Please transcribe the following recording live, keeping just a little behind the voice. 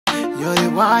You're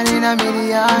the one in a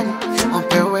million. On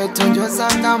pay way to just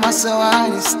under my soul.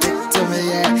 Stick to me,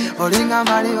 yeah. Holding a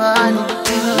marijuana.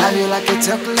 Love you like a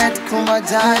chocolate,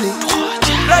 kumbajani.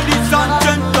 Ladies and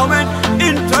gentlemen,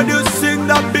 introducing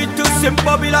the B2C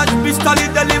Babylon Pistol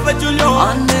delivered to you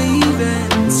on the event.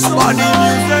 About the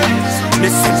music,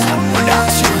 listen some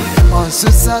production. On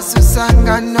susa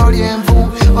ngano liemvu.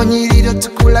 Onyiriro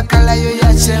tukula kala yo ya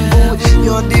chembu.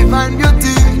 Your divine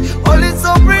beauty, all is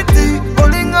so pretty.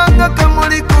 Olinganga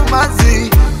kamuli kumazi.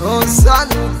 On sun,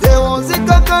 they won't see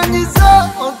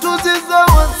kakanyisa. On tuziza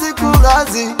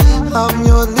wansikulazi. I'm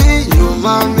your lead, you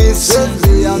mommy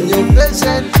sexy. I'm your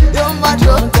patient, you're my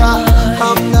doctor.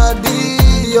 I'm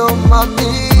daddy, you're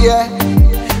mommy, yeah.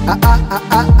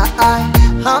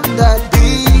 I'm daddy,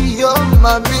 you're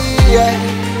mommy, yeah.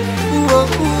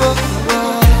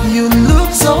 You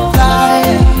look so fly,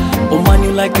 oh man,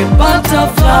 you like a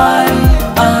butterfly.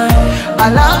 I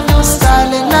love your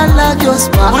style and I love your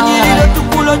smile.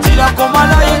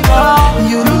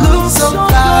 You look so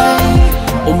fly,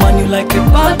 oh man, you like a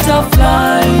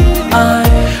butterfly.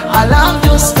 I love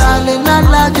your style and I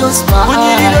love your smile.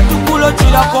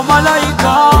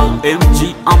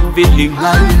 MG, I'm feeling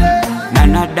high.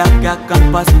 None other girl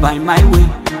can pass by my way.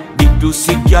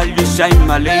 B2C girl, you shine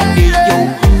my lady, yo.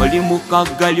 Oli muka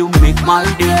girl, you make my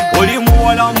day. Oli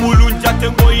muwala mulunja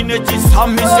tengo inechi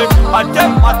samise. Ate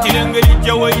matilenge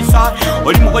ijewe isa.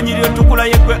 Oli muka nyiri tukula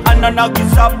yekwe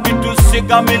ananagisa. B2C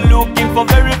got me looking for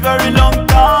very, very long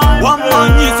time.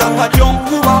 Wamanyiza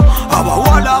kajonkuba.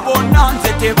 Abawala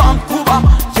bonanze te bankuba.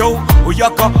 Yo,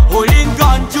 uyaka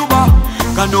olinga njuba.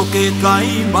 Kanoke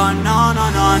kaimba na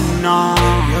na na na.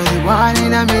 You're the one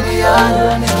in a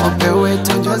million. Ope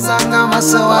wetu njozanga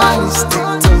masawani.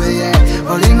 Stick to me, yeah.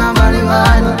 Holding a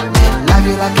marijuana. Love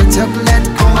you like a chocolate,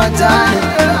 kumbajani.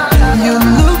 You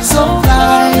look so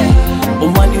fly,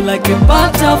 oh man, you like a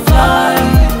butterfly.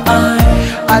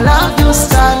 I love your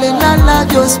style and I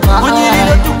love your smile.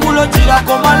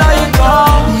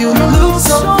 You look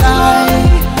so fly,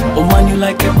 oh man, you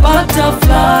like a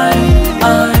butterfly.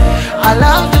 I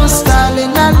love your style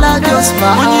and I love your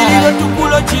smile.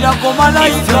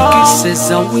 If your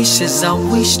kisses are wishes, I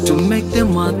wish to make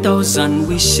them 1,000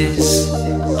 wishes.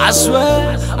 I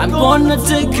swear, I'm gonna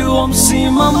take you home, see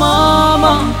my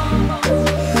mama.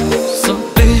 So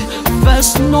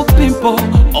first no pimple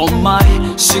on my,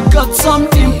 she got some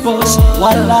dimples.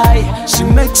 Walai, she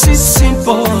makes it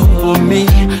simple for me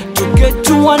to get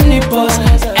to one nipples.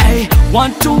 Hey,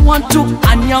 one two,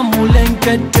 anya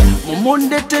mulengete.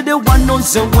 Momonde te de one on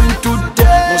the way to de.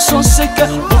 Moson seke,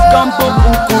 bukambo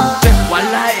bunkute.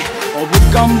 Walai, o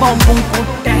bukambo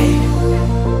bunkute.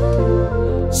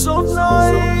 So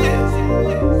nice.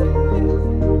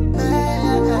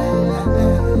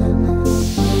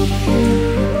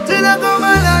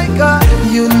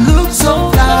 You look so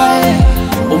fly,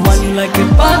 oh man, you like a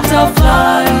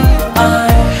butterfly.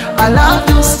 I love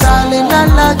your style and I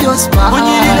love your smile.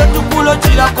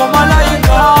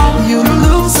 You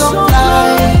look so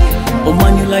fly, oh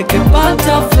man, you like a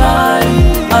butterfly.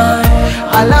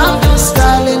 I love your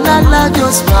style and I love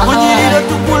your smile.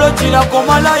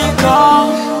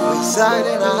 We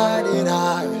signing out,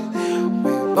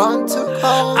 we want to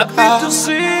conquer. B2C.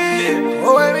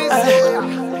 Oh, we say,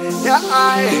 yeah,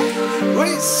 we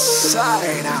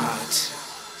sign out.